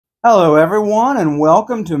Hello everyone and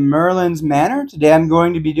welcome to Merlin's Manor. Today I'm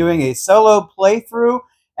going to be doing a solo playthrough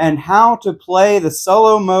and how to play the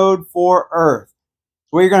solo mode for Earth. So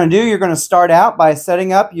what you're going to do, you're going to start out by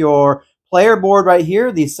setting up your player board right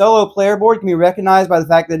here. The solo player board can be recognized by the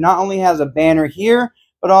fact that it not only has a banner here,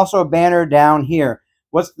 but also a banner down here.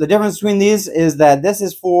 What's the difference between these is that this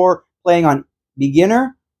is for playing on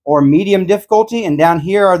beginner or medium difficulty, and down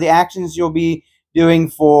here are the actions you'll be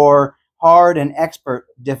doing for hard and expert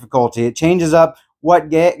difficulty. It changes up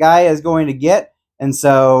what Gaia is going to get, and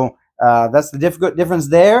so that's the difference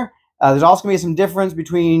there. There's also going to be some difference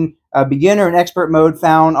between beginner and expert mode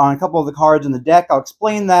found on a couple of the cards in the deck. I'll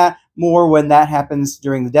explain that more when that happens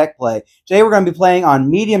during the deck play. Today we're going to be playing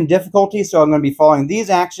on medium difficulty, so I'm going to be following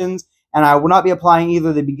these actions, and I will not be applying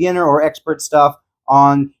either the beginner or expert stuff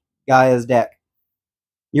on Gaia's deck.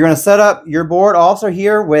 You're going to set up your board also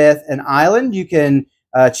here with an island. You can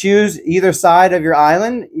choose either side of your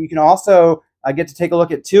island. You can also get to take a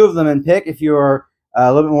look at two of them and pick if you're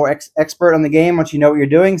a little bit more expert on the game once you know what you're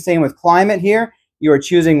doing. Same with climate here. You are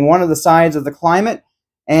choosing one of the sides of the climate,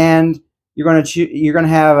 and you're going to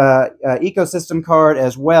have a ecosystem card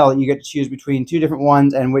as well. You get to choose between two different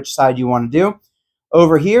ones and which side you want to do.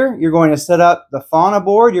 Over here, you're going to set up the fauna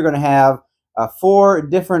board. You're going to have 4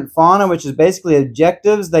 different fauna, which is basically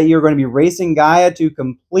objectives that you're going to be racing Gaia to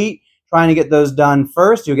complete, trying to get those done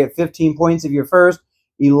first. You'll get 15 points if you're first,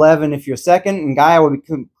 11 if you're second, and Gaia will be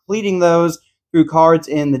completing those through cards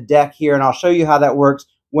in the deck here, and I'll show you how that works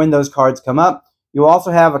when those cards come up. You'll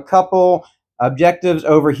also have a couple objectives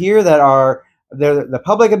over here that are the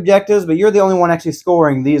public objectives, but you're the only one actually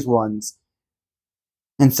scoring these ones.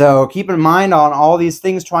 And so keep in mind on all these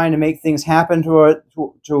things, trying to make things happen to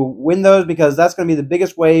win those, because that's going to be the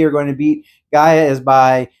biggest way you're going to beat Gaia is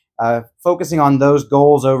by focusing on those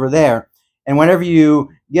goals over there. And whenever you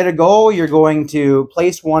get a goal, you're going to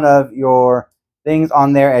place one of your things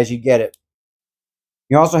on there as you get it.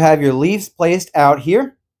 You also have your leaves placed out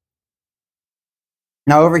here.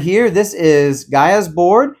 Now over here, this is Gaia's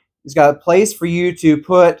board. It's got a place for you to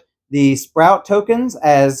put the sprout tokens.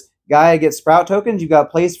 As Gaia gets sprout tokens, you've got a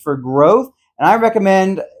place for growth. And I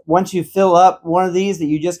recommend once you fill up one of these that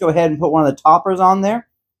you just go ahead and put one of the toppers on there.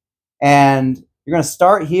 And you're going to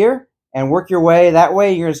start here and work your way that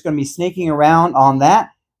way. You're just going to be sneaking around on that.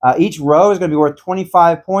 Each row is going to be worth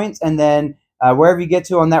 25 points. And then wherever you get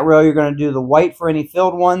to on that row, you're going to do the white for any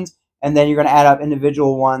filled ones. And then you're going to add up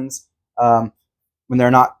individual ones when they're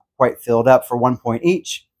not quite filled up for 1 point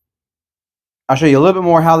each. I'll show you a little bit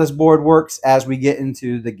more how this board works as we get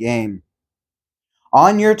into the game.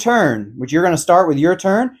 On your turn, which you're going to start with your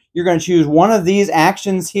turn, you're going to choose one of these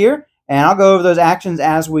actions here. And I'll go over those actions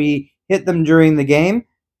as we hit them during the game.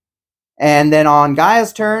 And then on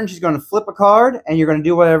Gaia's turn, she's going to flip a card, and you're going to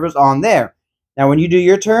do whatever's on there. Now, when you do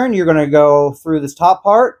your turn, you're going to go through this top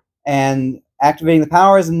part and activating the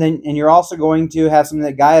powers, and you're also going to have something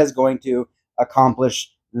that Gaia is going to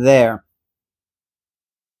accomplish there.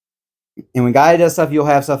 And when Gaia does stuff, you'll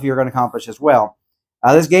have stuff you're going to accomplish as well.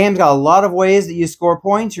 This game's got a lot of ways that you score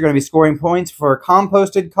points. You're going to be scoring points for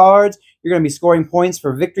composted cards. You're going to be scoring points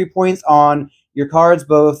for victory points on your cards,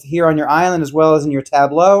 both here on your island as well as in your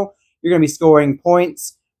tableau. You're going to be scoring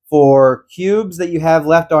points for cubes that you have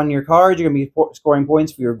left on your cards. You're going to be scoring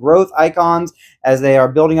points for your growth icons as they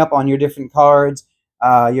are building up on your different cards,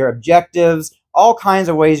 your objectives, all kinds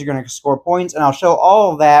of ways you're going to score points. And I'll show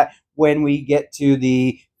all of that when we get to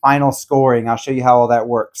the final scoring. I'll show you how all that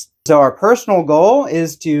works. So our personal goal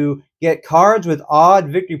is to get cards with odd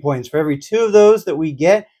victory points. For every 2 of those that we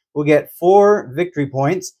get, we'll get 4 victory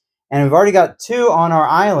points. And we've already got 2 on our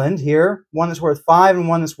island here, one that's worth 5 and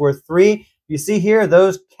one that's worth 3. You see here,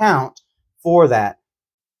 those count for that.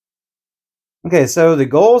 Okay, so the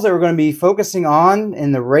goals that we're going to be focusing on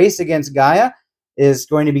in the race against Gaia is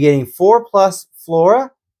going to be getting 4+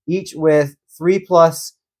 flora, each with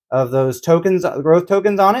 3+ of those tokens, growth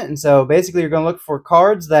tokens on it. And so basically you're going to look for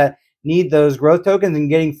cards that need those growth tokens and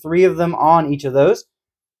getting 3 of them on each of those.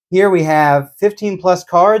 Here we have 15+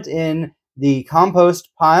 cards in the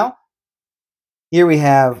compost pile. Here we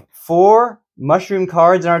have 4 mushroom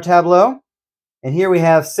cards in our tableau. And here we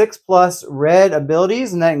have 6+ red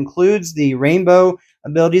abilities, and that includes the rainbow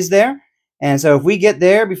abilities there. And so if we get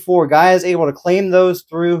there before Gaia is able to claim those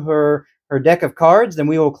through her deck of cards, then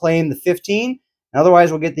we will claim the 15. And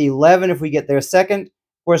otherwise, we'll get the 11 if we get there second.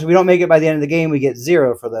 Of course, if we don't make it by the end of the game, we get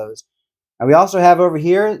 0 for those. And we also have over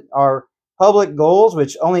here our public goals,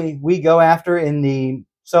 which only we go after in the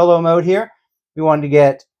solo mode here. We wanted to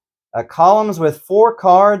get columns with 4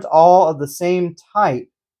 cards, all of the same type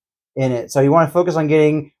in it. So you want to focus on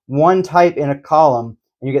getting 1 type in a column,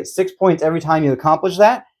 and you get 6 points every time you accomplish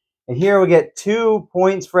that. And here we get 2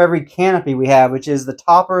 points for every canopy we have, which is the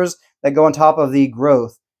toppers that go on top of the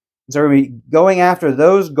growth. So we're going to be going after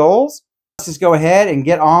those goals. Let's just go ahead and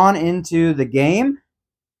get on into the game.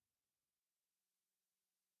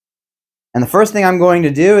 And the first thing I'm going to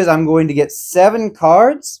do is I'm going to get 7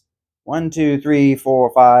 cards. 1, 2, 3,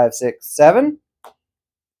 4, 5, 6, 7.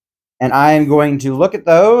 And I am going to look at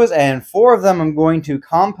those, and 4 of them I'm going to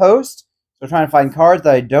compost. So I'm trying to find cards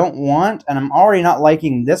that I don't want. And I'm already not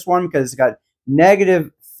liking this one because it's got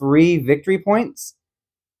 -3 victory points.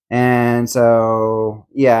 And so,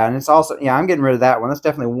 yeah, and it's also, yeah, I'm getting rid of that one. That's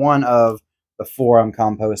definitely one of the 4 I'm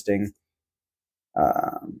composting.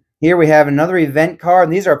 Here we have another event card,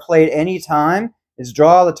 and these are played anytime. Is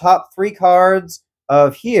draw the top 3 cards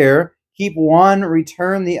of here, keep 1,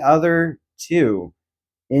 return the other 2.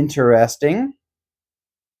 Interesting.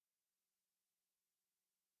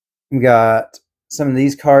 We got some of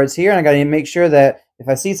these cards here, and I got to make sure that if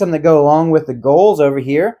I see something that go along with the goals over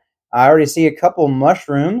here, I already see a couple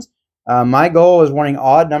mushrooms. My goal is wanting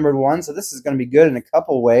odd numbered ones, so this is going to be good in a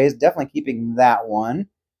couple ways. Definitely keeping that one.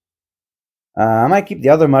 I might keep the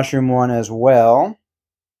other mushroom one as well.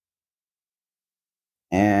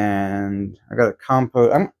 And I got a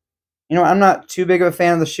compost. I'm not too big of a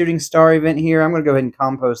fan of the shooting star event here. I'm going to go ahead and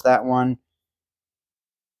compost that one.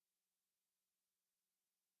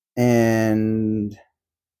 And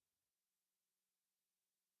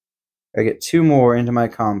I get 2 more into my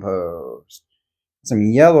compost.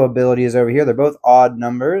 Some yellow abilities over here. They're both odd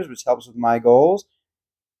numbers, which helps with my goals.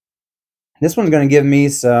 This one's going to give me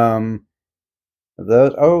some of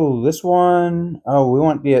those. Oh, this one. Oh, we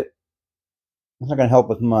want to get. It's not going to help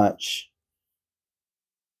with much.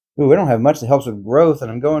 Ooh, we don't have much that helps with growth,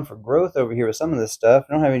 and I'm going for growth over here with some of this stuff.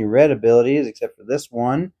 I don't have any red abilities except for this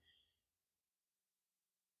one.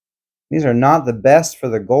 These are not the best for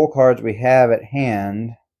the goal cards we have at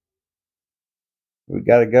hand. We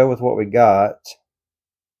got to go with what we got.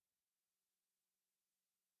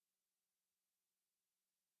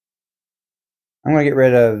 I'm going to get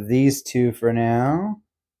rid of these 2 for now.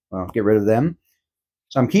 Well, get rid of them.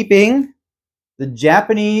 So I'm keeping the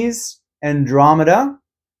Japanese Andromeda,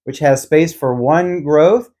 which has space for 1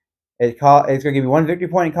 growth. It's going to give me 1 victory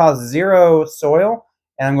point. It costs 0 soil,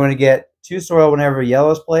 and I'm going to get 2 soil whenever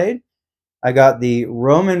yellow is played. I got the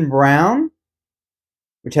Roman Brown,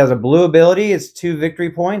 which has a blue ability. It's 2 victory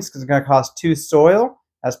points because it's going to cost 2 soil.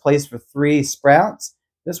 Has place for 3 sprouts.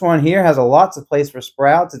 This one here has lots of place for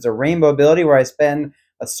sprouts. It's a rainbow ability where I spend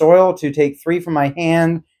a soil to take 3 from my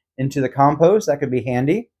hand into the compost. That could be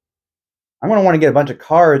handy. I'm going to want to get a bunch of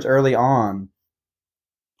cards early on.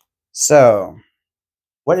 So,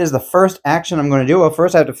 what is the first action I'm going to do? Well,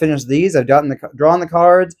 first I have to finish these. I've drawn the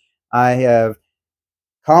cards. I have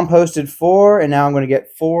composted 4, and now I'm going to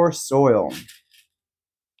get 4 soil.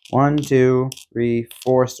 1, 2, 3,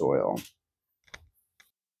 4 soil.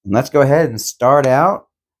 And let's go ahead and start out.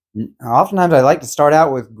 Oftentimes I like to start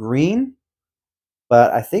out with green,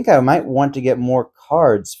 but I think I might want to get more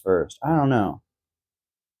cards first. I don't know.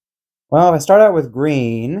 Well, if I start out with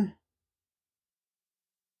green,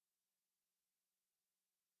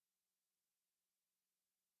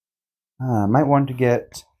 I might want to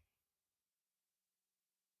get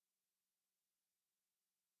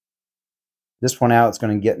this one out. It's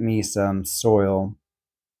going to get me some soil.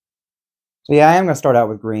 So yeah, I am going to start out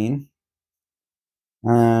with green.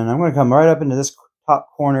 And I'm going to come right up into this top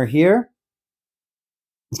corner here.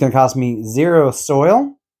 It's going to cost me 0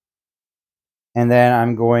 soil. And then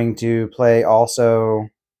I'm going to play also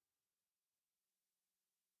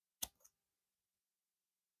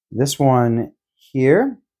this one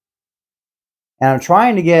here. And I'm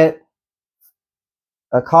trying to get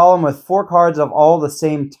a column with 4 cards of all the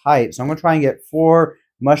same type. So I'm going to try and get 4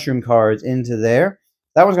 mushroom cards into there.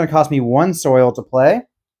 That one's going to cost me 1 soil to play.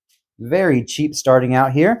 Very cheap starting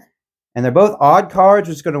out here. And they're both odd cards,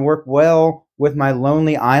 which is going to work well with my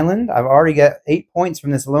Lonely Island. I've already got 8 points from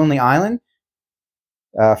this Lonely Island.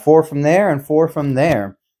 4 from there and 4 from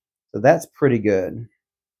there. So that's pretty good.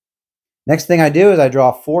 Next thing I do is I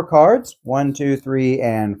draw 4 cards. 1, 2, 3,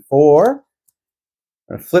 and 4.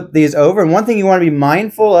 I'm going to flip these over. And one thing you want to be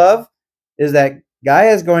mindful of is that Gaia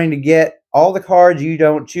is going to get all the cards you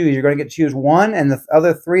don't choose. You're going to get to choose 1, and the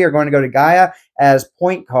other 3 are going to go to Gaia as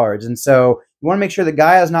point cards. And so you want to make sure that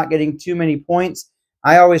Gaia is not getting too many points.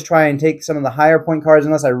 I always try and take some of the higher point cards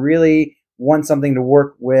unless I really want something to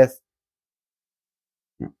work with.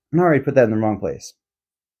 I already put that in the wrong place.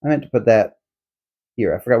 I meant to put that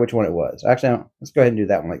here. I forgot which one it was. Actually, let's go ahead and do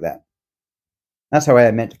that one like that. That's how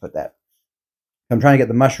I meant to put that. I'm trying to get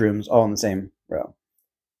the mushrooms all in the same row.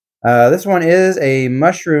 This one is a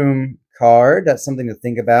mushroom card. That's something to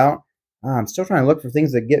think about. I'm still trying to look for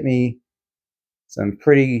things that get me some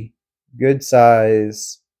pretty good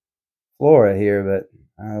size flora here,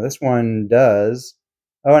 but this one does.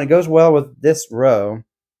 Oh, and it goes well with this row.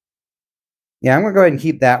 Yeah, I'm going to go ahead and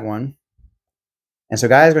keep that one. And so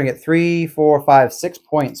Gaia's going to get 3, 4, 5, 6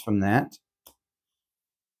 points from that.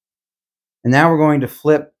 And now we're going to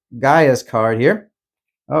flip Gaia's card here.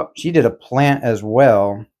 Oh, she did a plant as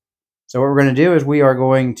well. So what we're going to do is we are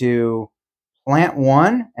going to plant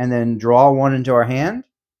one and then draw one into our hand.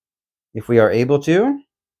 If we are able to,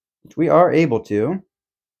 which we are able to.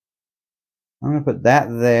 I'm going to put that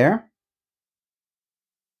there.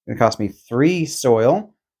 It's going to cost me 3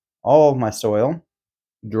 soil. All of my soil.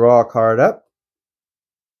 Draw a card up.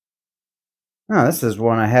 Oh, this is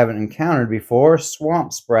one I haven't encountered before.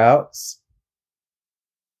 Swamp Sprouts.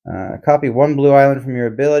 Copy 1 blue island from your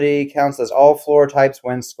ability. Counts as all floor types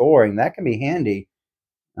when scoring. That can be handy.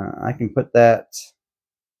 I can put that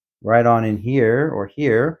right on in here or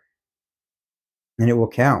here, and it will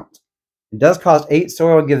count. It does cost 8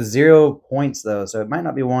 soil and gives 0 points, though, so it might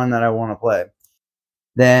not be one that I want to play.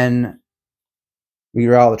 Then we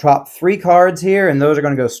draw the top 3 cards here, and those are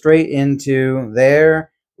going to go straight into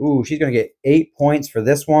there. Ooh, she's going to get 8 points for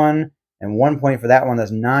this one, and 1 point for that one. That's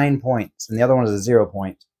 9 points, and the other one is a 0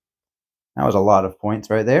 point. That was a lot of points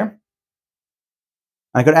right there.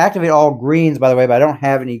 I could activate all greens, by the way, but I don't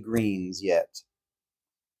have any greens yet.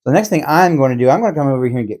 So the next thing I'm going to do, I'm going to come over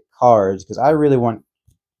here and get cards, because I really want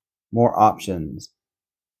more options.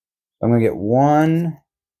 I'm going to get 1,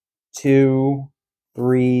 2,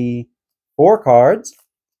 3, 4 cards.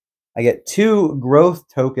 I get 2 growth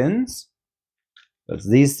tokens. So it's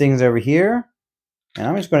these things over here. And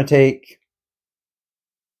I'm just going to take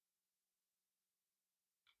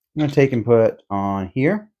and put on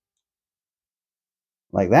here.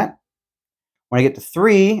 Like that. When I get to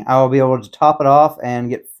 3, I will be able to top it off and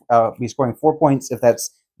get be scoring 4 points if that's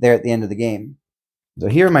there at the end of the game. So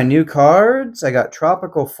here are my new cards. I got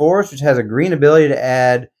Tropical Forest, which has a green ability to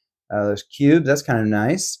add those cubes. That's kind of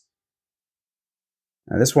nice.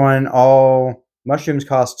 This one, all mushrooms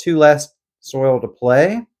cost 2 less soil to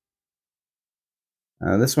play.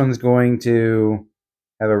 This one's going to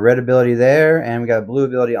have a red ability there, and we got a blue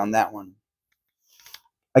ability on that one.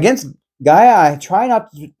 Against Gaia, I try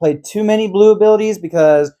not to play too many blue abilities,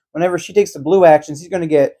 because whenever she takes the blue action, she's going to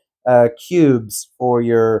get cubes for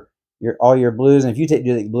all your blues, and if you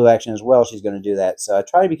do the blue action as well, she's going to do that. So I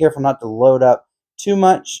try to be careful not to load up too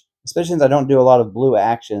much, especially since I don't do a lot of blue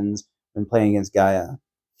actions when playing against Gaia.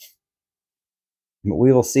 But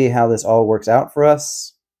we will see how this all works out for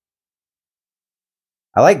us.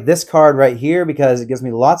 I like this card right here because it gives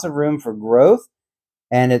me lots of room for growth,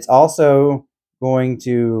 and it's also going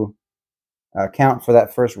to count for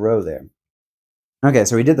that first row there. Okay,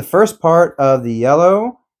 so we did the first part of the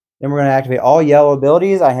yellow. Then we're going to activate all yellow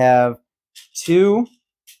abilities. I have 2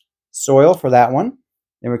 soil for that one.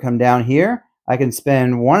 Then we come down here. I can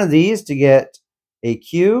spend 1 of these to get a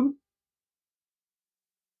cube.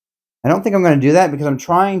 I don't think I'm going to do that because I'm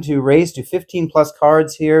trying to race to 15 plus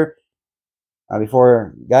cards here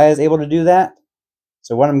before Gaia is able to do that.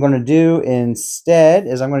 So what I'm going to do instead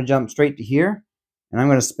is I'm going to jump straight to here, and I'm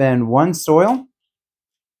going to spend 1 soil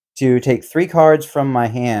to take 3 cards from my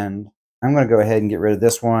hand. I'm going to go ahead and get rid of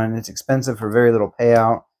this one. It's expensive for very little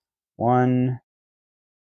payout. 1.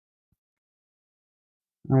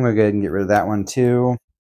 I'm going to go ahead and get rid of that one too.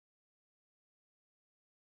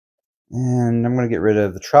 And I'm going to get rid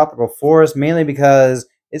of the Tropical Forest, mainly because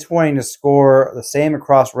it's wanting to score the same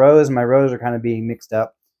across rows, and my rows are kind of being mixed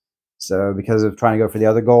up. So because of trying to go for the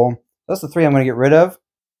other goal. That's the 3 I'm going to get rid of.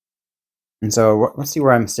 And so let's see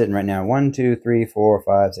where I'm sitting right now. 1, 2, 3, 4,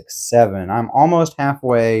 5, 6, 7. I'm almost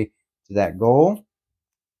halfway to that goal.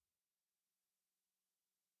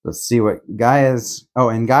 Let's see what Gaia's... Oh,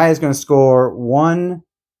 and Gaia's going to score 1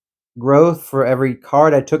 growth for every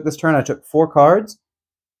card I took this turn. I took 4 cards.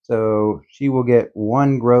 So she will get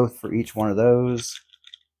 1 growth for each one of those.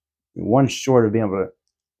 1 short of being able to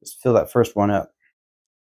just fill that first one up.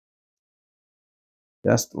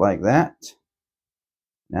 Just like that.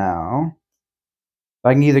 Now,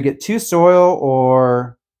 I can either get 2 soil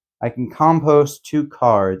or I can compost 2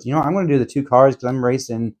 cards. You know what? I'm going to do the 2 cards because I'm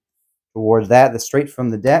racing towards that. That's straight from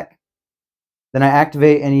the deck. Then I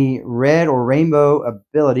activate any red or rainbow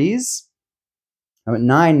abilities. I'm at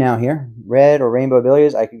 9 now here. Red or rainbow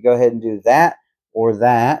abilities. I could go ahead and do that or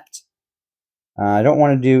that. I don't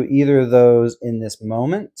want to do either of those in this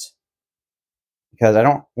moment because I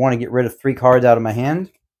don't want to get rid of 3 cards out of my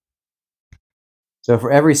hand. So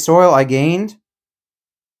for every soil I gained,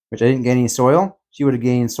 which I didn't get any soil, she would have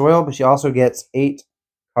gained soil, but she also gets 8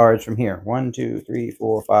 cards from here. 1, 2, 3,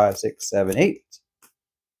 4, 5, 6, 7, 8.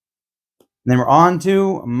 And then we're on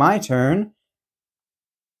to my turn.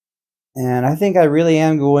 And I think I really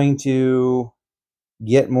am going to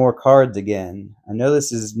get more cards again. I know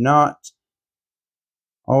this is not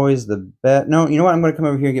always the best. No, you know what? I'm going to come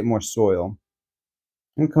over here and get more soil.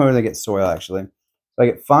 I'm going to come over there and get soil, actually. So I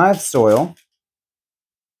get 5 soil.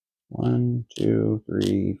 1, 2,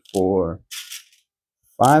 3, 4,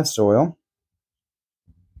 5 soil.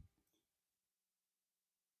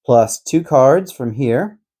 Plus 2 cards from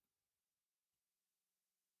here.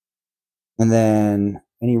 And then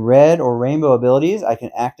any red or rainbow abilities I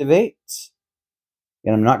can activate.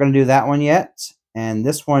 And I'm not going to do that one yet. And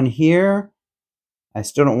this one here, I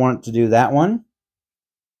still don't want to do that one.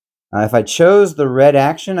 If I chose the red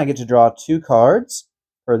action, I get to draw 2 cards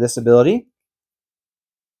for this ability.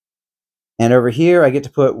 And over here, I get to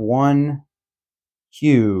put 1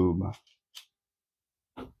 cube.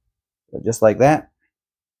 So just like that.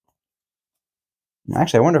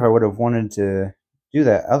 Actually, I wonder if I would have wanted to do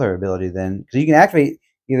that other ability then. Because you can activate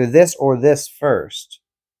either this or this first.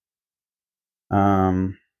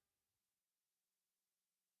 The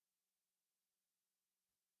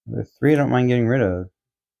 3 I don't mind getting rid of.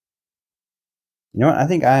 You know what? I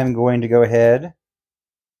think I'm going to go ahead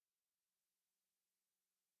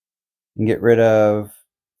and get rid of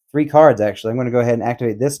 3 cards, actually. I'm going to go ahead and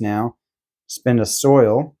activate this now. Spend a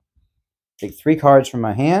soil. Take 3 cards from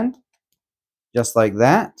my hand. Just like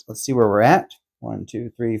that. Let's see where we're at. 1,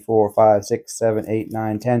 2, 3, 4, 5, 6, 7, 8,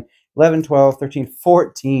 9, 10, 11, 12, 13,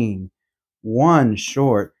 14. 1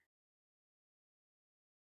 short.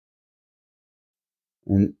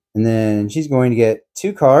 And then she's going to get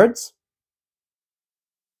 2 cards.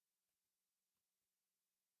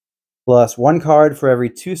 Plus 1 card for every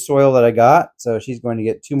 2 soil that I got. So she's going to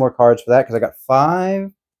get 2 more cards for that because I got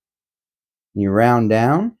 5. You round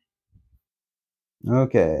down.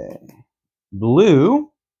 Okay.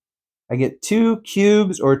 Blue, I get 2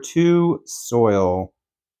 cubes or 2 soil.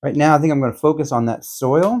 Right now, I think I'm going to focus on that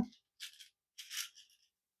soil.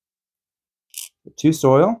 2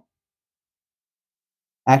 soil.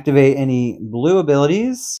 Activate any blue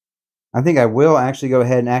abilities. I think I will actually go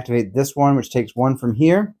ahead and activate this one, which takes 1 from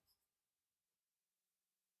here.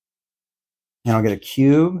 And I'll get a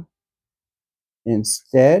cube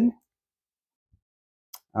instead.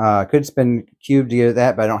 I could spend a cube to get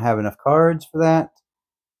that, but I don't have enough cards for that.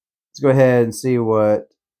 Let's go ahead and see what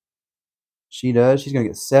she does. She's going to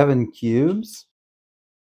get 7 cubes.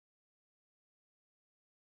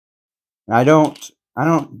 And I don't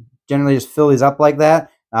generally just fill these up like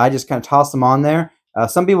that. I just kind of toss them on there.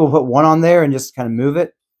 Some people put 1 on there and just kind of move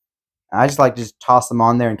it. I just like to just toss them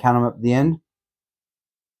on there and count them up at the end.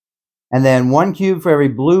 And then 1 cube for every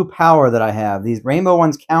blue power that I have. These rainbow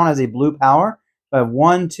ones count as a blue power. If I have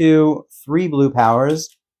 1, 2, 3 blue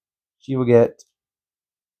powers, she will get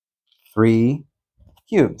 3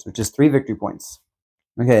 cubes, which is 3 victory points.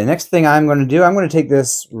 Okay, next thing I'm going to do, I'm going to take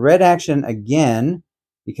this red action again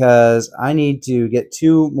because I need to get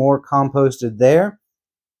 2 more composted there,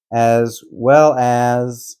 as well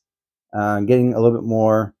as getting a little bit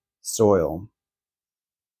more soil.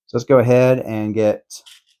 So let's go ahead and get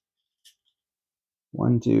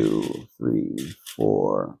 1, 2, 3,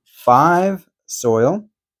 4, 5 soil.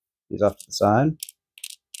 These off to the side.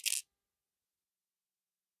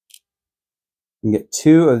 And get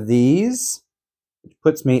 2 of these, which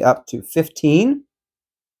puts me up to 15.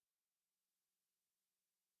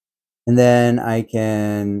 And then I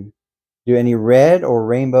can do any red or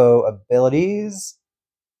rainbow abilities.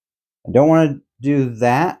 I don't want to do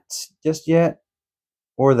that just yet,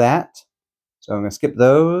 or that. So I'm going to skip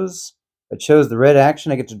those. I chose the red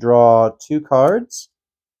action. I get to draw 2 cards.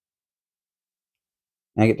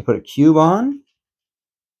 And I get to put a cube on.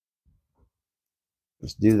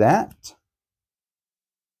 Let's do that.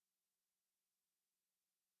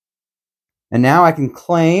 And now I can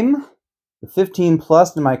claim the 15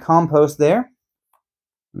 plus in my compost there.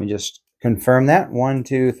 Let me just confirm that. 1,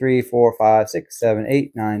 2, 3, 4, 5, 6, 7,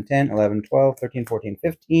 8, 9, 10, 11, 12, 13, 14,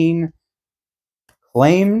 15.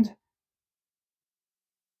 Claimed.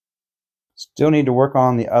 Still need to work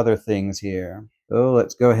on the other things here. So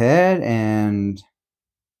let's go ahead and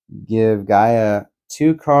give Gaia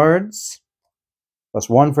 2 cards. Plus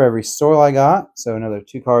 1 for every soil I got. So another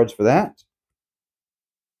 2 cards for that.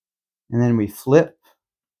 And then we flip.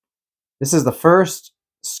 This is the first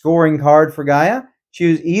scoring card for Gaia.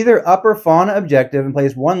 Choose either upper Fauna objective and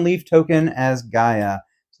place 1 leaf token as Gaia.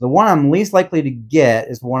 So the one I'm least likely to get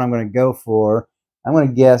is the one I'm going to go for. I'm going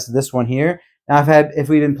to guess this one here. Now, if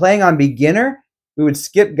we'd been playing on beginner, we would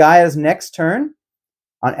skip Gaia's next turn.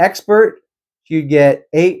 On expert, you get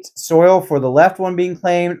 8 soil for the left one being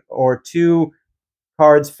claimed, or 2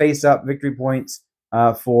 cards face up victory points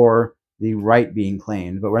for the right being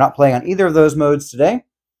claimed. But we're not playing on either of those modes today.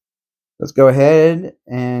 Let's go ahead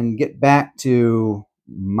and get back to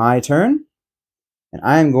my turn. And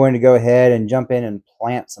I'm going to go ahead and jump in and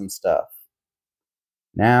plant some stuff.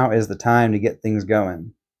 Now is the time to get things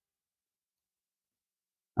going.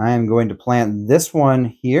 I am going to plant this one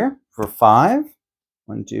here for 5.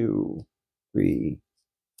 1, 2, 3,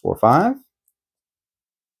 4, 5.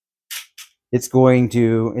 It's going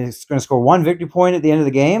to score 1 victory point at the end of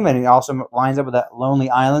the game, and it also lines up with that lonely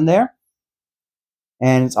island there.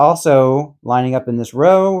 And it's also lining up in this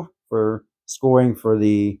row for scoring for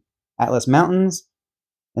the Atlas Mountains.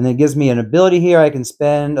 And then it gives me an ability here. I can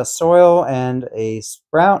spend a soil and a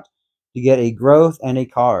sprout to get a growth and a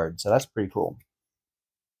card. So that's pretty cool.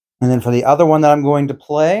 And then for the other one that I'm going to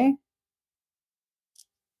play,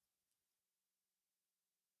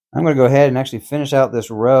 I'm going to go ahead and actually finish out this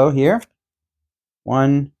row here.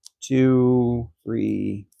 1, 2,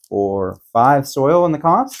 3, 4, 5 soil in the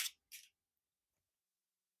cost.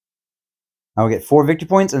 I'll get 4 victory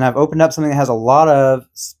points, and I've opened up something that has a lot of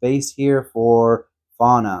space here for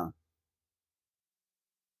Fauna,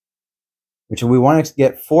 which we want to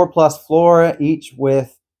get 4+ flora, each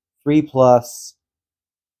with 3+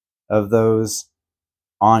 of those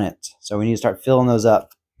on it. So we need to start filling those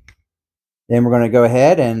up. Then we're going to go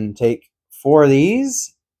ahead and take 4 of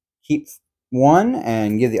these, keep 1,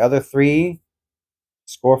 and give the other 3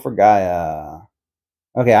 score for Gaia.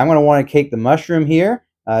 Okay, I'm going to want to take the mushroom here.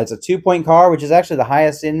 It's a 2-point card, which is actually the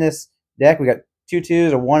highest in this deck. We got 2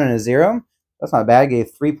 2s, a 1, and a 0. That's not bad. I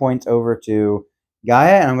gave 3 points over to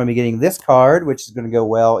Gaia, and I'm going to be getting this card, which is going to go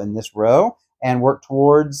well in this row, and work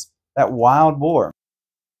towards that wild boar.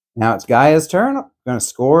 Now it's Gaia's turn. I'm going to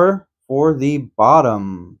score for the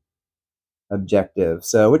bottom objective.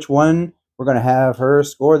 So which one? We're going to have her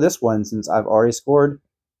score this one, since I've already scored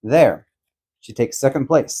there. She takes 2nd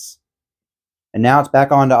place. And now it's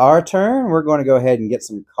back on to our turn. We're going to go ahead and get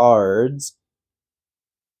some cards.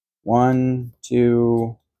 1,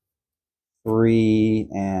 2, 3,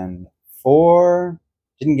 and 4.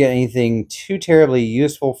 Didn't get anything too terribly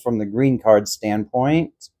useful from the green card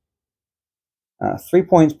standpoint. 3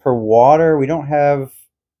 points per water. We don't have,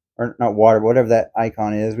 or not water, but whatever that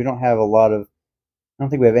icon is. We don't have a lot of, I don't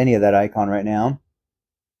think we have any of that icon right now.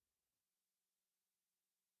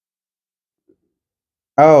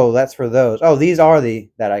 Oh, that's for those. Oh, these are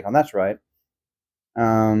that icon. That's right.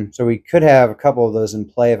 So we could have a couple of those in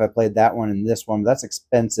play if I played that one and this one, but that's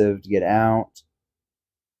expensive to get out.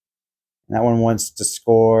 And that one wants to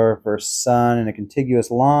score for sun in a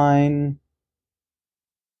contiguous line.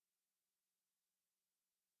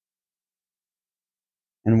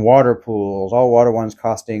 And water pools. All water ones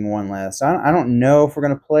costing 1 less. So I don't know if we're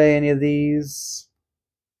going to play any of these,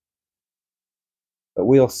 but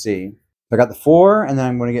we'll see. So I got the 4, and then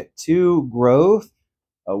I'm going to get 2 growth.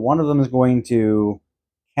 One of them is going to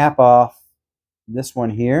cap off this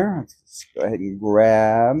one here. Let's go ahead and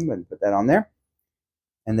grab and put that on there.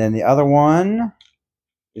 And then the other one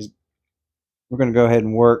is, we're going to go ahead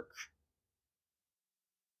and work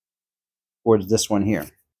towards this one here.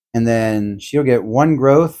 And then she'll get 1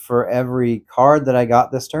 growth for every card that I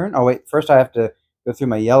got this turn. Oh wait, first I have to go through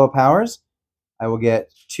my yellow powers. I will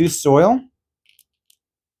get 2 soil.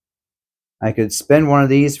 I could spend one of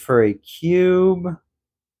these for a cube.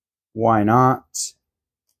 Why not?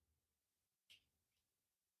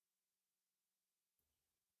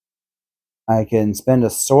 I can spend a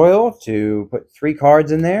soil to put 3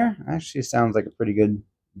 cards in there. Actually sounds like a pretty good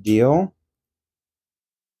deal.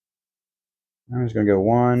 I'm just going to go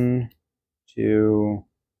 1, 2,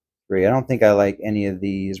 3. I don't think I like any of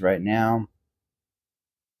these right now.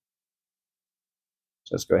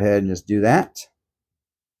 So let's go ahead and just do that.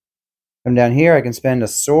 Come down here, I can spend a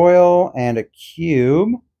soil and a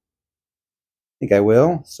cube. I think I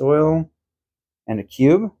will. Soil and a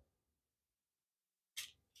cube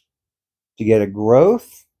to get a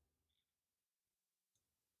growth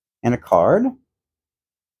and a card.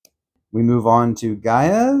 We move on to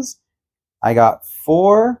Gaia's. I got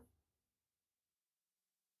 5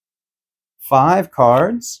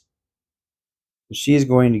 cards. She's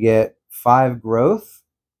going to get 5 growth.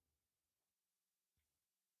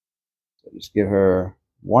 So just give her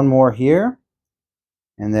 1 more here,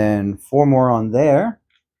 and then 4 more on there.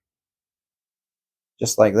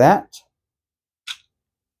 Just like that.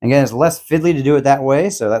 Again, it's less fiddly to do it that way,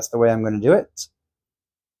 so that's the way I'm going to do it.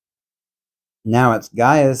 Now it's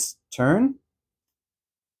Gaia's turn.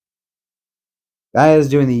 Gaia is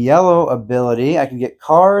doing the yellow ability. I can get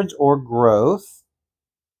cards or growth.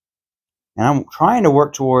 And I'm trying to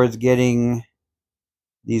work towards getting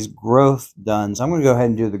these growth done. So I'm going to go ahead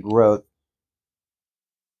and do the growth.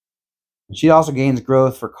 She also gains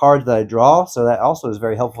growth for cards that I draw, so that also is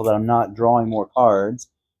very helpful that I'm not drawing more cards.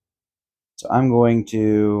 So I'm going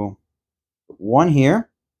to put one here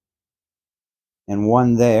and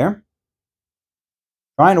one there.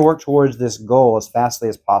 Trying to work towards this goal as fastly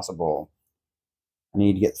as possible. I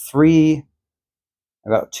need to get 3. I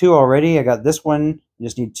got 2 already. I got this one. I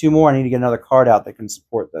just need 2 more. I need to get another card out that can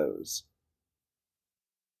support those.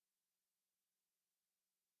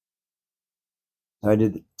 So I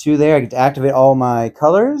did 2 there. I get to activate all my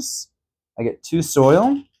colors. I get 2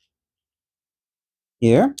 soil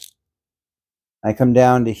here. I come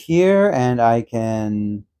down to here and I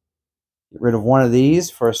can get rid of one of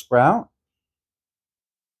these for a sprout.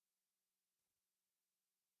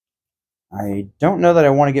 I don't know that I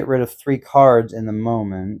want to get rid of 3 cards in the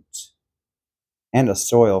moment. And a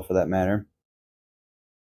soil for that matter.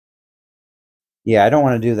 Yeah, I don't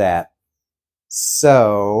want to do that.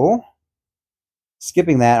 So,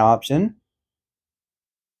 skipping that option.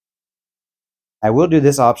 I will do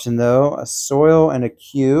this option though, a soil and a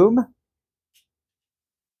cube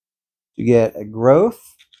to get a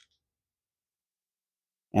growth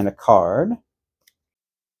and a card.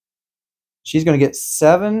 She's going to get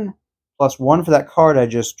 7 plus 1 for that card I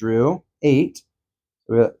just drew, 8.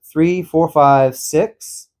 So we got 3, 4, 5,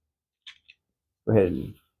 6. Go ahead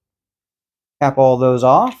and cap all those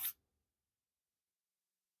off.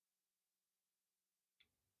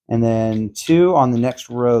 And then 2 on the next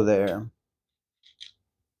row there.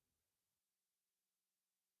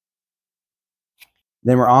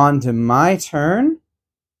 Then we're on to my turn.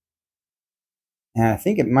 And I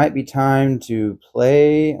think it might be time to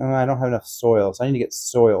play. Oh, I don't have enough soil, so I need to get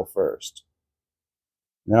soil first.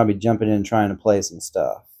 And then I'll be jumping in trying to play some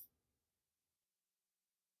stuff.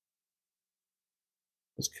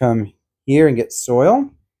 Just come here and get soil.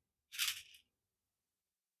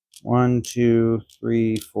 1, 2,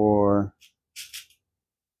 3, 4,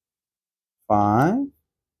 5.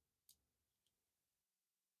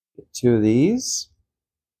 Get 2 of these.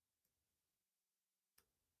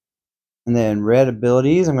 And then red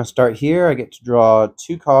abilities. I'm going to start here. I get to draw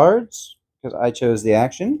 2 cards because I chose the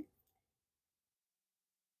action.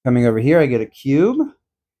 Coming over here, I get a cube.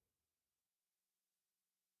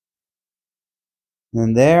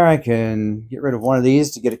 And there I can get rid of one of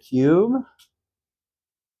these to get a cube.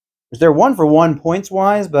 They're 1 for 1 points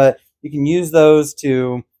wise, but you can use those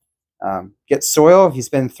to get soil. If you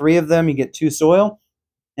spend 3 of them, you get 2 soil.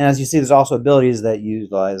 And as you see, there's also abilities that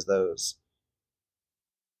utilize those.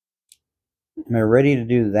 Am I ready to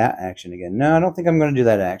do that action again? No, I don't think I'm going to do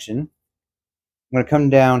that action. I'm going to come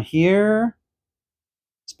down here,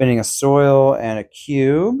 spinning a soil and a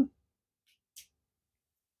cube.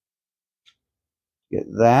 Get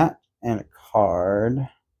that and a card.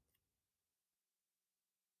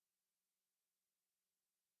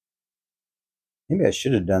 Maybe I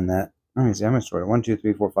should have done that. Let me see. How much soil? 1, 2,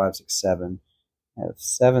 3, 4, 5, 6, 7. I have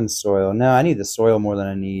 7 soil. No, I need the soil more than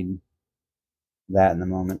I need that in the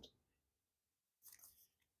moment.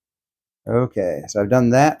 Okay, so I've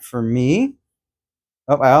done that for me.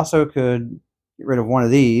 Oh, I also could get rid of one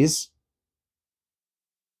of these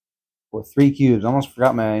for 3 cubes. Almost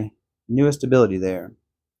forgot my newest ability there.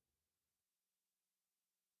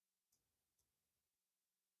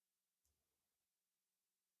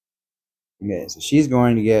 Okay, so she's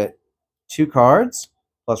going to get 2 cards,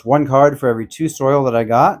 plus 1 card for every 2 soil that I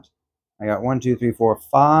got. I got 1, 2, 3, 4,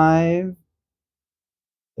 5.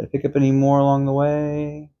 Did I pick up any more along the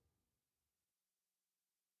way?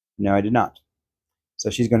 No, I did not.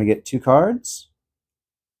 So she's going to get 2 cards.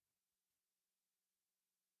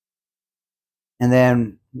 And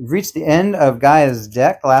then we've reached the end of Gaia's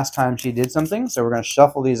deck last time she did something, so we're going to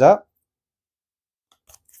shuffle these up.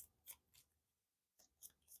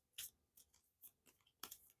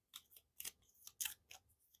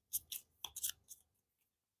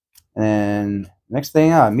 And then next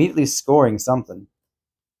thing, immediately scoring something.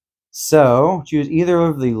 So choose either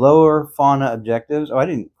of the lower fauna objectives. Oh, I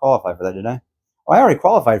didn't qualify for that, did I? Oh, I already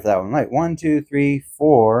qualified for that one. Right. 1, 2, 3,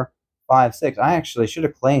 4, 5, 6. I actually should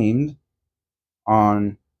have claimed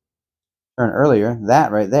on turn earlier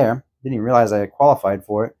that right there. Didn't even realize I had qualified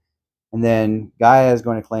for it. And then Gaia is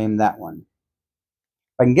going to claim that one.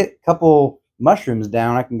 If I can get a couple mushrooms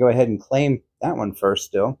down, I can go ahead and claim that one first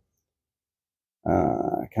still.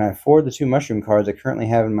 Can I afford the 2 mushroom cards I currently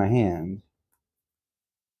have in my hand?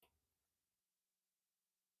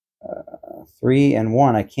 3 and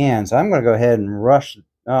 1 I can, so I'm going to go ahead and rush.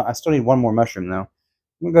 I still need 1 more mushroom though.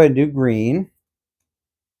 I'm going to go ahead and do green.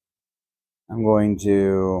 I'm going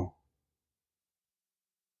to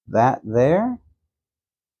that there.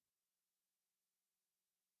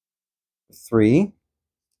 3.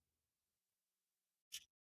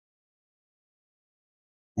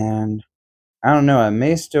 And I don't know, I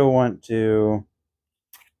may still want to...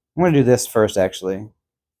 I'm going to do this first, actually.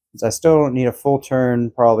 Since I still need a full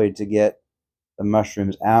turn, probably, to get the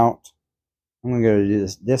mushrooms out. I'm going to go to do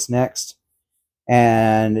this next.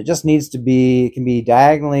 And it just needs to be... It can be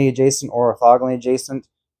diagonally adjacent or orthogonally adjacent.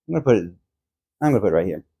 I'm going to put it right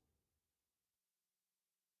here.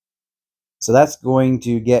 So that's going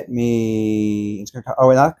to get me... It's going to,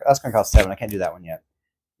 oh, that's going to cost 7. I can't do that one yet.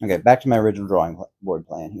 Okay, back to my original drawing board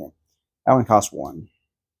plan here. That one costs 1.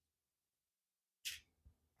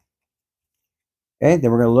 Okay, then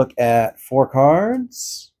we're going to look at 4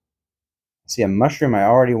 cards. See a mushroom. I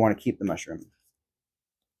already want to keep the mushroom.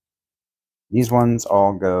 These ones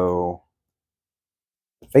all go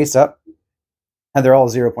face up. And they're all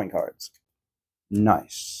 0-point cards.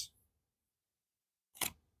 Nice.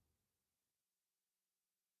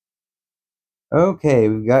 Okay,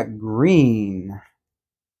 we've got green,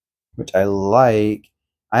 which I like.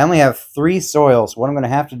 I only have 3 soil, so what I'm going to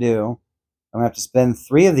have to do, I'm going to have to spend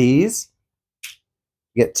 3 of these to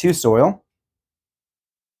get 2 soil.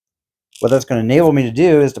 What that's going to enable me to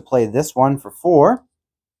do is to play this one for 4.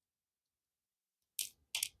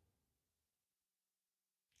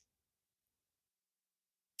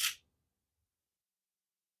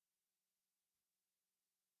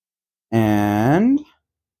 And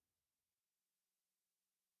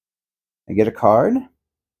I get a card.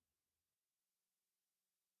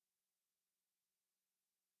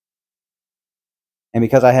 And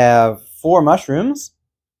because I have 4 mushrooms,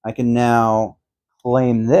 I can now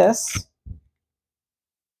claim this.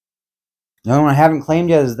 The only one I haven't claimed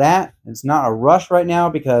yet is that. It's not a rush right now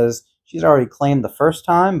because she's already claimed the first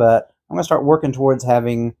time, but I'm going to start working towards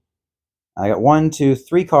having... I got 1, 2,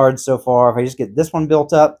 3 cards so far. If I just get this one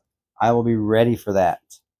built up, I will be ready for that.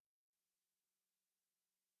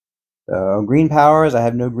 So green powers, I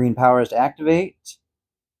have no green powers to activate.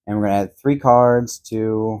 And we're going to add 3 cards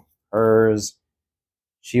to hers.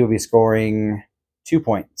 She will be scoring 2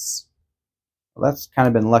 points. Well, that's kind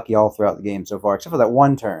of been lucky all throughout the game so far, except for that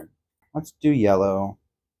one turn. Let's do yellow.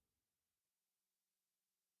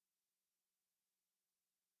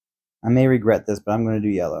 I may regret this, but I'm going to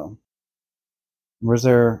do yellow. Or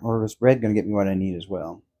is red going to get me what I need as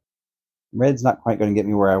well? Red's not quite going to get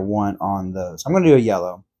me where I want on those. So I'm going to do a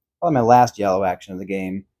yellow. Probably my last yellow action of the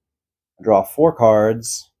game. I draw 4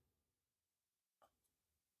 cards.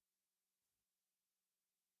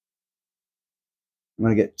 I'm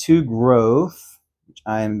going to get 2 growth, which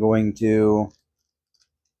I am going to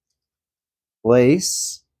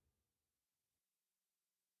place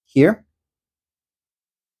here.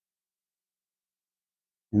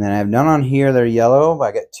 And then I have none on here that are yellow, but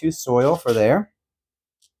I get 2 soil for there.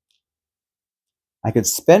 I could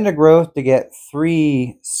spend a growth to get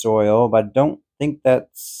 3 soil, but I don't think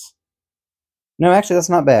that's... No, actually, that's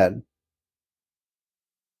not bad.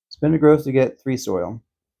 Spend a growth to get 3 soil.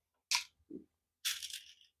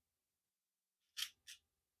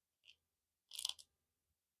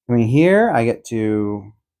 Coming here, I get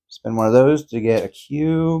to spend one of those to get a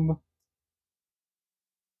cube.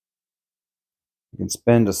 You can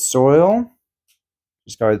spend a soil.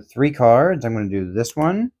 Discard 3 cards. I'm going to do this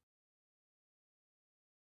one.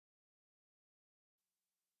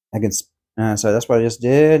 I can... so that's what I just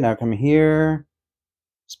did. Now come here.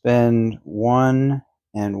 Spend 1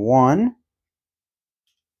 and 1.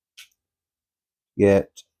 Get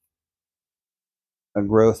a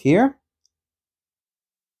growth here.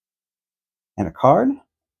 And a card.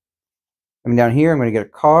 Coming down here, I'm going to get a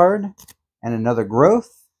card and another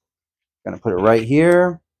growth. I'm going to put it right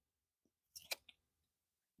here.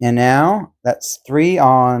 And now that's 3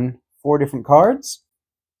 on 4 different cards.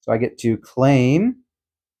 So I get to claim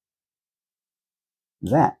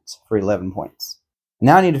that for 11 points.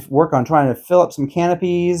 Now I need to work on trying to fill up some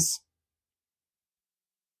canopies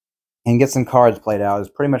and get some cards played out. Is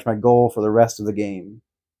pretty much my goal for the rest of the game.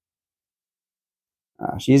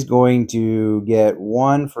 She's going to get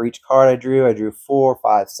 1 for each card I drew. I drew 4,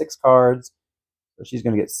 5, 6 cards. So she's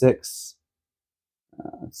going to get 6.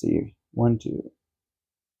 Let's see. 1, 2,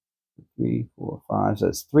 3, 4, 5. So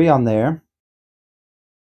it's 3 on there.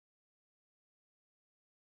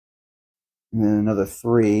 And then another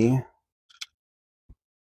 3.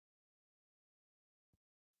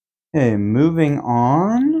 Okay, moving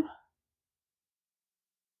on.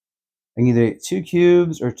 I can either get 2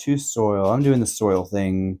 cubes or 2 soil. I'm doing the soil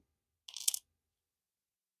thing.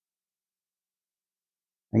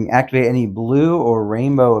 I can activate any blue or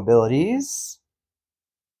rainbow abilities.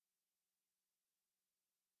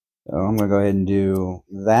 So I'm going to go ahead and do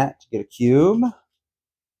that to get a cube.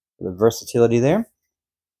 For the versatility there.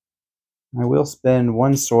 I will spend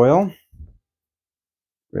 1 soil. Get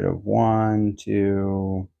rid of 1,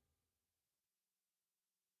 2,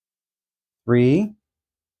 3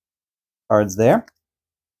 cards there.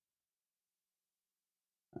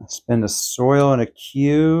 I'll spend a soil and a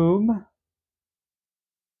cube.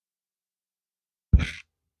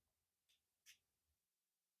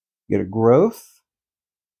 Get a growth.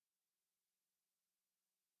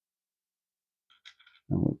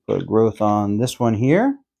 And we'll put a growth on this one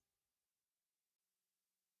here.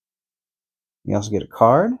 You also get a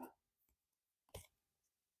card.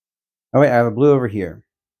 Oh wait, I have a blue over here.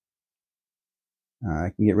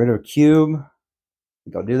 I can get rid of a cube. I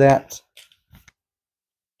think I'll do that.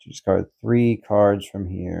 Discard 3 cards from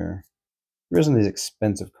here. Here's some of these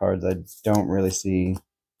expensive cards I don't really see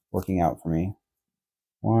working out for me.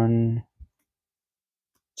 1,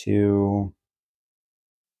 2.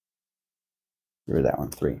 Get rid of that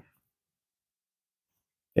one. 3.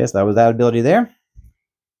 Yes, that was that ability there.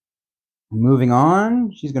 Moving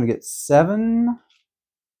on, she's going to get 7.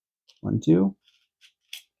 1, 2,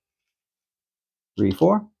 3,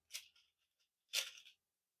 4,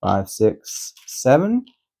 5, 6, 7.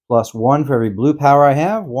 Plus 1 for every blue power I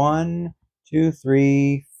have. 1, 2,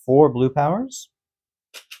 3, 4 blue powers.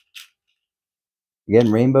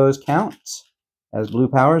 Again, rainbows count as blue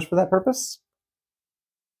powers for that purpose.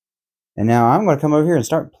 And now I'm going to come over here and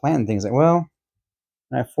start planting things. Like, well,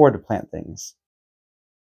 can I afford to plant things?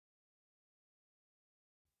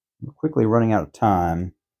 I'm quickly running out of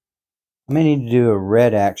time. I may need to do a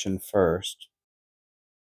red action first.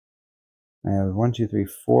 I have 1, 2, 3,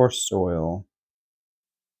 4 soil.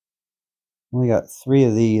 Only got 3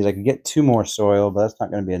 of these. I could get 2 more soil, but that's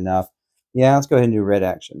not going to be enough. Yeah, let's go ahead and do red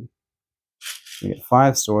action. We get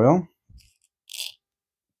 5 soil.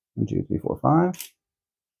 1, 2, 3, 4, 5.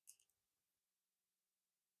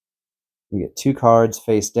 We get 2 cards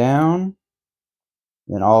face down.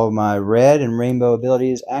 Then all of my red and rainbow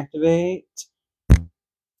abilities activate.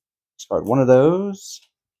 Discard 1 of those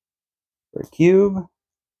for a cube.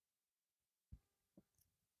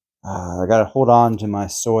 I gotta hold on to my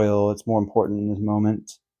soil. It's more important in this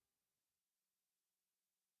moment.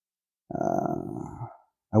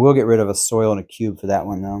 I will get rid of a soil and a cube for that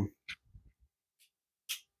one, though.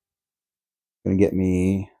 Gonna get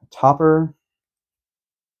me a topper.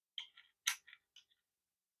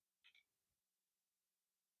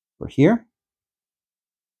 For here.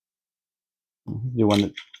 Do one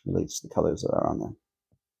that relates to the colors that are on there.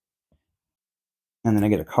 And then I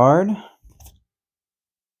get a card.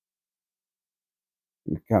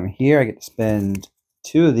 Come here, I get to spend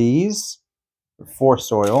 2 of these for 4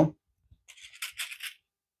 soil.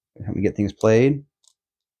 Help me get things played.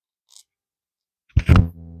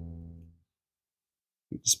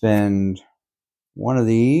 Spend 1 of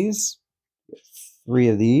these, 3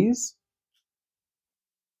 of these.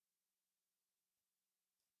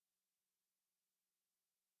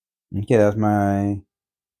 Okay, that's my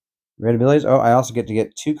red abilities. Oh, I also get to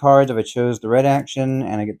get 2 cards if I chose the red action,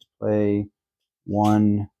 and I get to play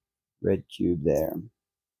 1 red cube there.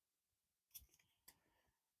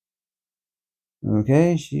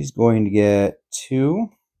 Okay, she's going to get 2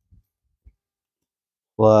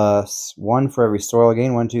 plus 1 for every soil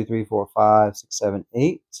gain. 1, 2, 3, 4, 5, 6, 7,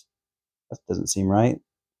 8. That doesn't seem right.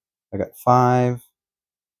 I got 5.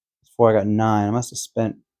 4, I got 9. I must have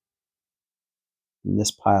spent in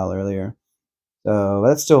this pile earlier. So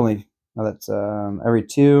that's still only, oh, that's every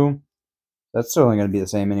 2. That's still only going to be the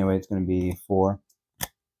same anyway. It's going to be 4.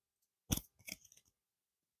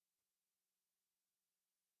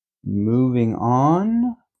 Moving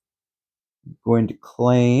on, I'm going to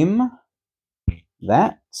claim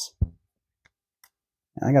that.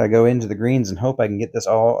 I got to go into the greens and hope I can get this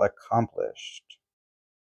all accomplished.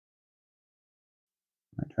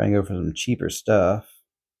 I'm trying to go for some cheaper stuff.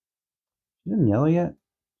 Is it done yellow yet?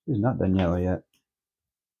 It's not done yellow yet.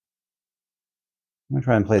 I'm going to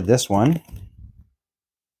try and play this one.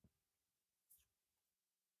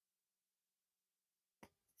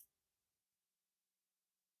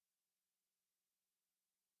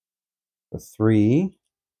 The 3.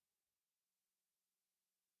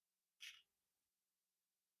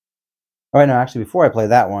 Oh, wait, no, actually, before I play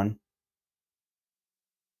that one,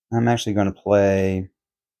 I'm actually going to play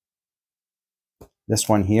this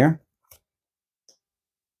one here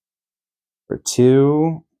for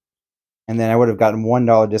 2, and then I would have gotten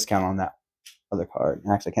 $1 discount on that other card.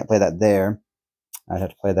 Actually, I can't play that there. I'd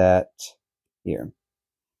have to play that here.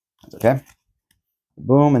 That's okay.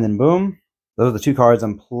 Boom, and then boom. Those are the 2 cards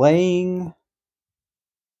I'm playing.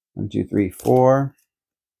 1, 2, 3, 4.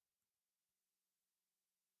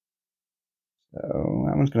 So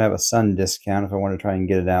that one's going to have a sun discount if I want to try and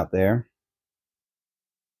get it out there.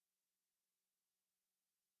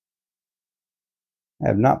 I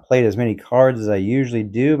have not played as many cards as I usually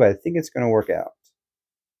do, but I think it's going to work out.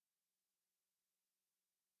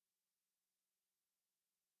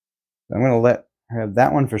 So I'm going to let her have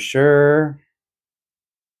that one for sure.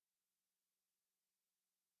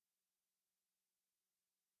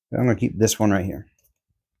 I'm going to keep this one right here.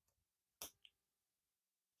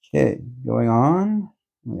 Okay, going on.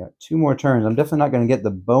 We got 2 more turns. I'm definitely not going to get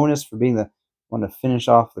the bonus for being the one to finish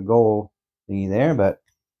off the goal thingy there, but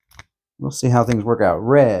we'll see how things work out.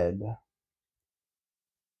 Red.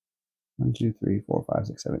 1, 2, 3, 4, 5,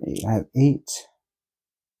 6, 7, 8. I have 8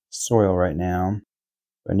 soil right now.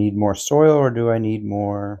 Do I need more soil or do I need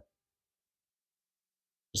more?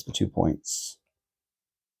 Just the 2 points.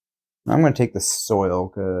 I'm going to take the soil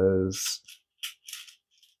because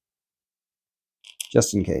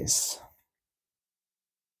just in case.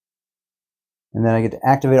 And then I get to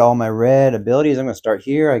activate all my red abilities. I'm going to start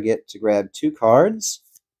here. I get to grab 2 cards.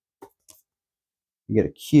 I get a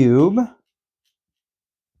cube. I'm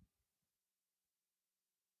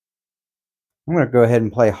going to go ahead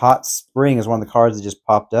and play Hot Spring as one of the cards that just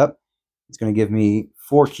popped up. It's going to give me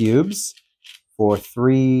 4 cubes for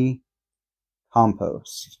 3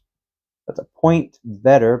 compost. That's a point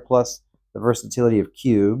better, plus the versatility of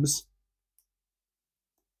cubes.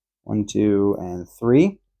 1, 2, and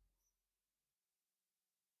 3.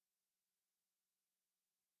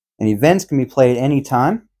 And events can be played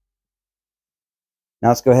anytime. Now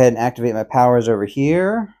let's go ahead and activate my powers over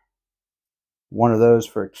here. One of those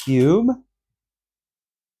for a cube.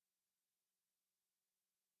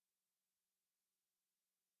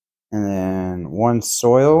 And then 1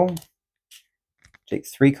 soil. Take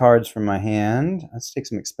 3 cards from my hand. Let's take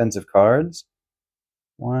some expensive cards.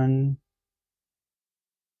 1,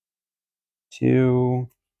 2,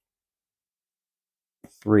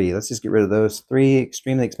 3. Let's just get rid of those 3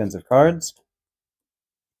 extremely expensive cards.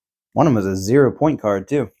 One of them was a 0-point card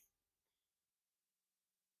too.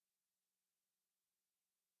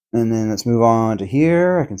 And then let's move on to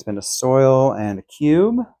here. I can spend a soil and a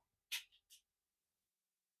cube.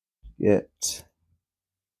 Get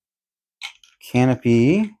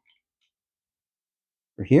canopy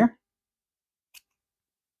for here.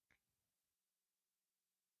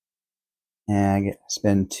 And I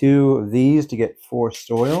spend 2 of these to get 4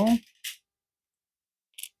 soil.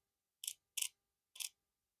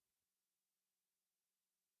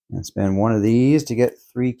 And spend 1 of these to get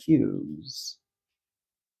 3 cubes.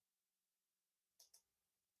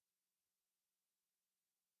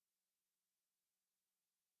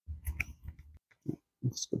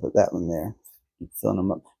 Let's go put that one there. Keep filling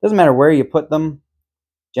them up. Doesn't matter where you put them,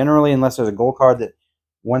 generally, unless there's a gold card that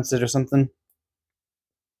wants it or something.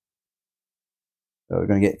 So we're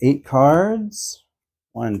going to get 8 cards.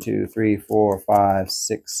 1, 2, 3, 4, 5,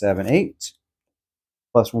 6, 7, 8.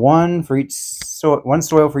 Plus 1 for each 1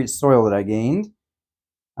 soil for each soil that I gained.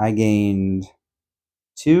 I gained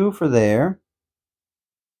 2 for there.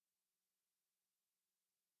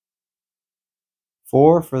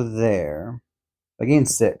 4 for there. I gained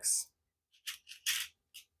 6.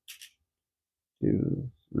 2,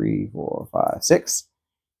 3, 4, 5, 6.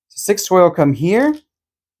 So 6 soil come here.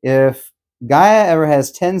 If Gaia ever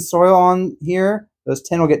has 10 soil on here, those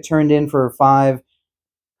 10 will get turned in for 5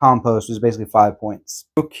 compost, which is basically 5 points.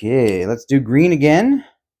 Okay, let's do green again.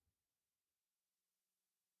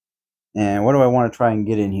 And what do I want to try and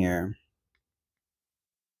get in here?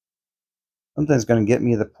 Something's going to get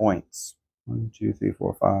me the points. 1, 2, 3,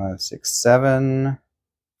 4, 5, 6, 7.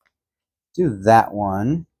 Do that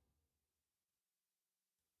one.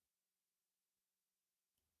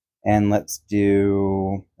 And let's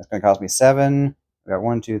do, that's going to cost me 7. We got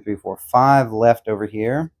 1, 2, 3, 4, 5 left over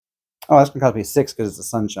here. Oh, that's going to cost me 6 because it's the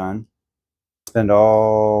sunshine. Spend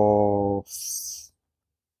all,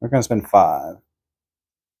 we're going to spend 5.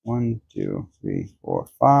 1, 2, 3, 4,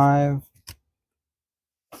 5.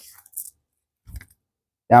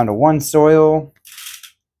 Down to 1 soil.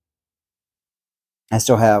 I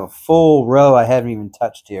still have a full row I haven't even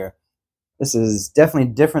touched here. This is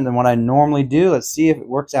definitely different than what I normally do. Let's see if it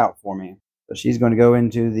works out for me. So she's going to go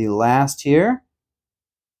into the last here.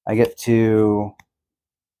 I get to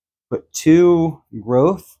put 2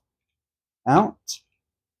 growth out.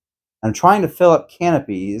 I'm trying to fill up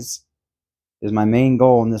canopies is my main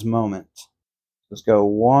goal in this moment. Let's go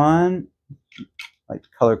 1. I like to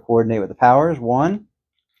color coordinate with the powers. 1,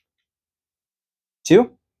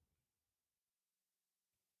 2.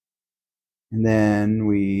 And then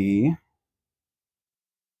we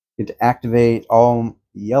get to activate all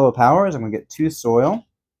yellow powers. I'm going to get 2 soil.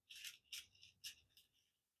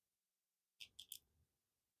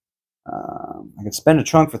 I could spend a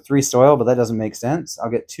trunk for 3 soil, but that doesn't make sense. I'll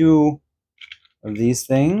get 2 of these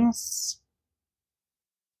things.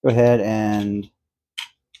 Go ahead and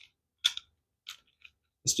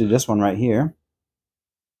let's do this one right here.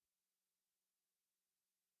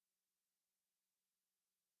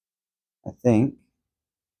 I think.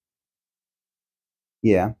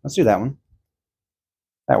 Yeah, let's do that one.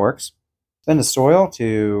 That works. Spend a soil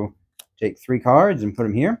to take 3 cards and put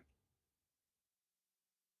them here.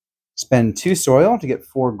 Spend 2 soil to get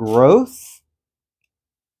 4 growth.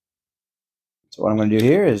 So what I'm going to do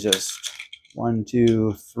here is just 1,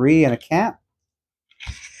 2, 3 and a cap.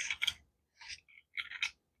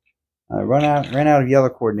 I ran out of yellow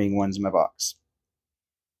coordinating ones in my box.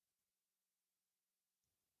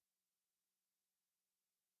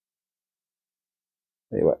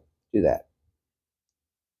 Tell you what, do that.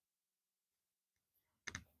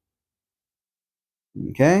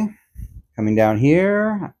 Okay, coming down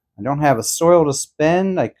here, I don't have a soil to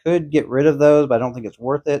spend. I could get rid of those, but I don't think it's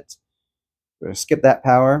worth it. We're going to skip that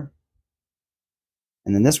power.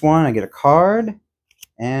 And then this one, I get a card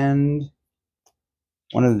and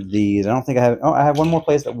one of these. I don't think I have. Oh, I have one more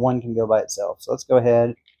place that one can go by itself. So let's go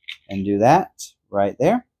ahead and do that right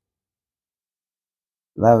there.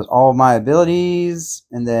 So that was all my abilities.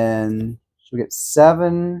 And then we get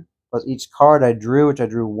 7 plus each card I drew, which I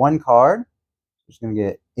drew 1 card. Just going to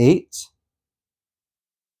get 8.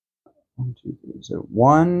 1, 2, 3. So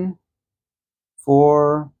 1,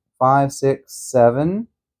 4, 5, 6, 7.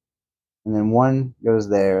 And then 1 goes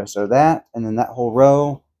there. So that, and then that whole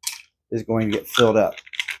row is going to get filled up.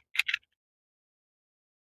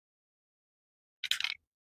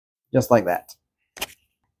 Just like that.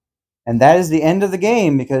 And that is the end of the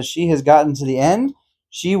game because she has gotten to the end.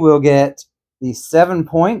 She will get the 7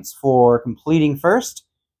 points for completing first.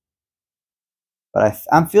 But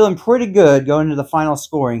I'm feeling pretty good going to the final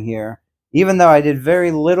scoring here. Even though I did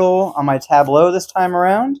very little on my tableau this time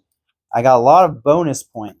around, I got a lot of bonus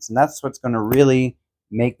points. And that's what's going to really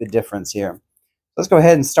make the difference here. Let's go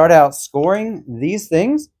ahead and start out scoring these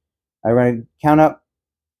things. I'm going to count up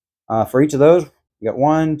for each of those. We got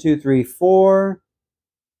 1, 2, 3, 4,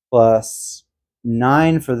 plus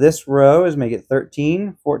 9 for this row is make it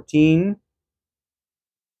 13, 14,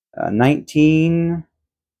 19,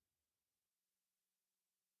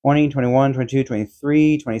 20, 21, 22,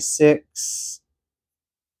 23, 26,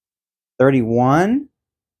 31,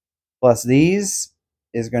 plus these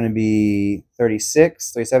is going to be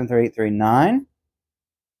 36, 37, 38, 39.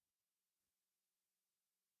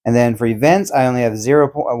 And then for events, I only have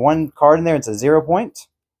 1 card in there. It's a 0 point.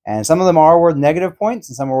 And some of them are worth negative points,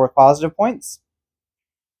 and some are worth positive points.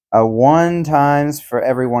 1 times for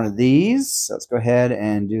every one of these. So let's go ahead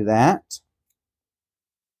and do that.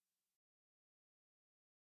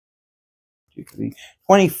 2, 3,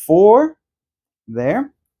 24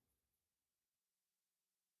 there.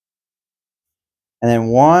 And then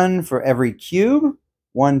 1 for every cube.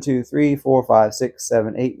 1, 2, 3, 4, 5, 6,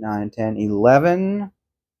 7, 8, 9, 10, 11.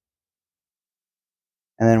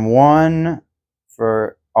 And then 1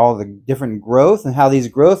 for all the different growth. And how these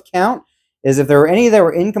growth count is if there were any that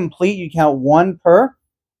were incomplete, you count 1 per.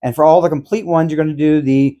 And for all the complete ones, you're going to do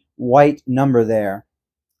the white number there.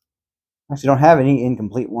 Actually, don't have any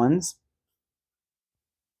incomplete ones.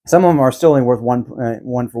 Some of them are still only worth 1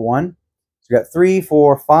 for 1. So we got 3,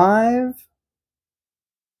 4, 5.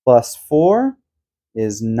 Plus 4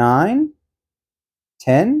 is 9.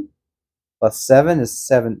 10. Plus 7 is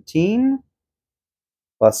 17.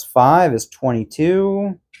 Plus 5 is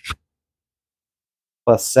 22.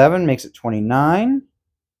 Plus 7 makes it 29.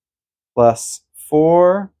 Plus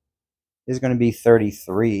 4 is going to be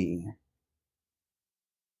 33.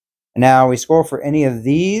 Now we score for any of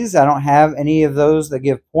these. I don't have any of those that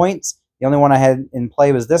give points. The only one I had in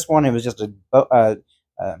play was this one. It was just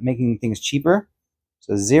making things cheaper.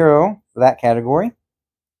 So 0 for that category.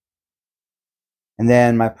 And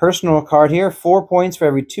then my personal card here, 4 points for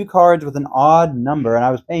every 2 cards with an odd number. And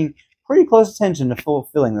I was paying pretty close attention to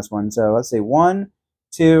fulfilling this one. So let's say 1,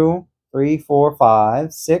 2, 3, 4,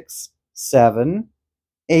 5, 6, 7,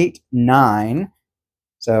 8, 9.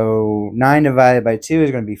 So 9 divided by 2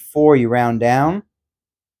 is going to be 4. You round down.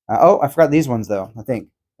 Oh, I forgot these ones, though, I think.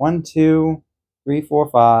 1, 2, 3, 4,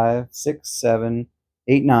 5, 6, 7,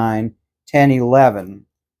 8, 9, 10, 11.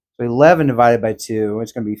 So 11 divided by 2,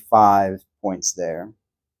 it's going to be 5 points there.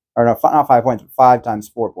 Or no, not 5 points, but 5 times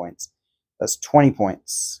 4 points. That's 20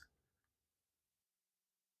 points.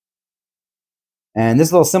 And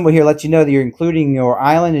this little symbol here lets you know that you're including your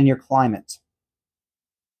island and your climate.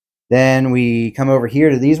 Then we come over here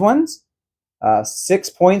to these ones. 6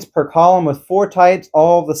 points per column with 4 types,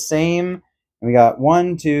 all the same. And we got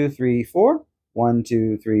 1, 2, 3, 4. 1,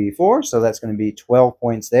 2, 3, 4. So that's going to be 12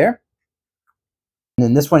 points there. And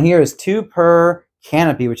then this one here is 2 per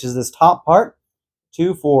canopy, which is this top part.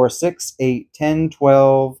 2, 4, 6, 8, 10,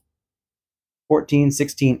 12, 14,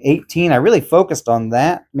 16, 18. I really focused on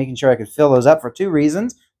that, making sure I could fill those up for 2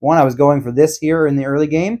 reasons. One, I was going for this here in the early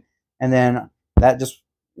game, and then that just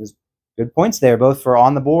is good points there, both for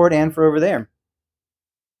on the board and for over there.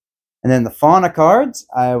 And then the Fauna cards,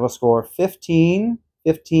 I will score 15.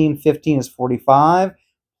 15, 15 is 45,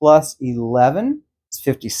 plus 11 is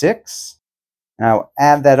 56. And I'll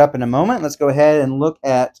add that up in a moment. Let's go ahead and look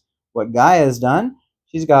at what Gaia has done.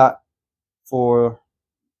 She's got, for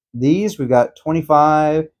these, we've got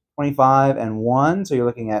 25, 25, and 1. So you're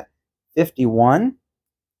looking at 51.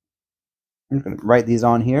 I'm just going to write these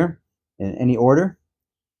on here in any order.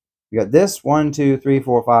 We got this 1, 2, 3,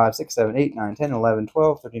 4, 5, 6, 7, 8, 9, 10, 11,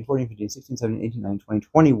 12, 13, 14, 15, 16, 17, 18, 19, 20,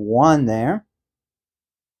 21 there.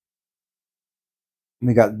 And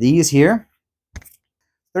we got these here.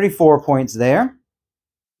 34 points there.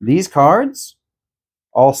 These cards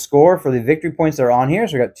all score for the victory points that are on here.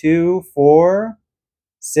 So we got 2, 4,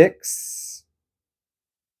 6,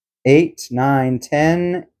 8, 9,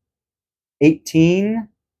 10, 18,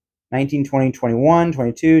 19, 20, 21,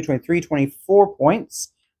 22, 23, 24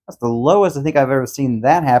 points. That's the lowest I think I've ever seen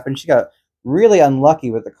that happen. She got really unlucky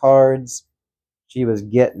with the cards she was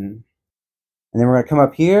getting. And then we're going to come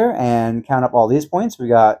up here and count up all these points. We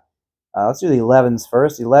got, let's do the 11s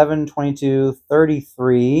first. 11, 22,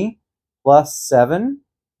 33, plus 7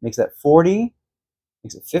 makes that 40.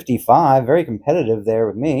 Makes it 55. Very competitive there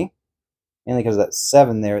with me, mainly because of that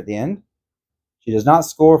 7 there at the end. She does not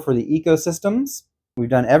score for the ecosystems. We've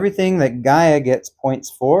done everything that Gaia gets points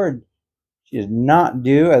for. She does not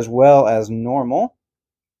do as well as normal.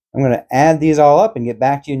 I'm going to add these all up and get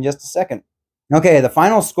back to you in just a second. Okay, the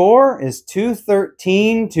final score is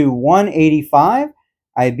 213 to 185.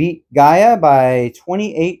 I beat Gaia by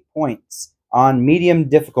 28 points on medium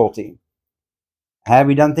difficulty. Had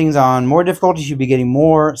we done things on more difficulty, she'd be getting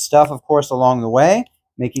more stuff, of course, along the way,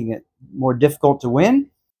 making it more difficult to win.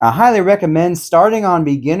 I highly recommend starting on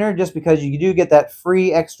beginner just because you do get that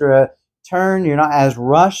free extra turn. You're not as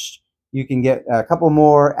rushed. You can get a couple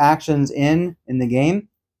more actions in the game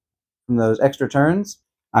from those extra turns.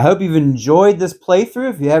 I hope you've enjoyed this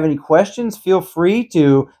playthrough. If you have any questions, feel free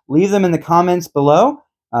to leave them in the comments below.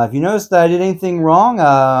 If you noticed that I did anything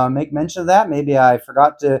wrong, make mention of that. Maybe I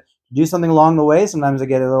forgot to do something along the way. Sometimes I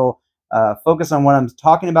get a little focus on what I'm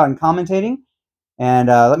talking about and commentating. And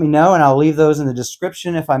let me know, and I'll leave those in the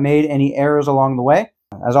description if I made any errors along the way.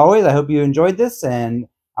 As always, I hope you enjoyed this, and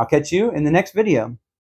I'll catch you in the next video.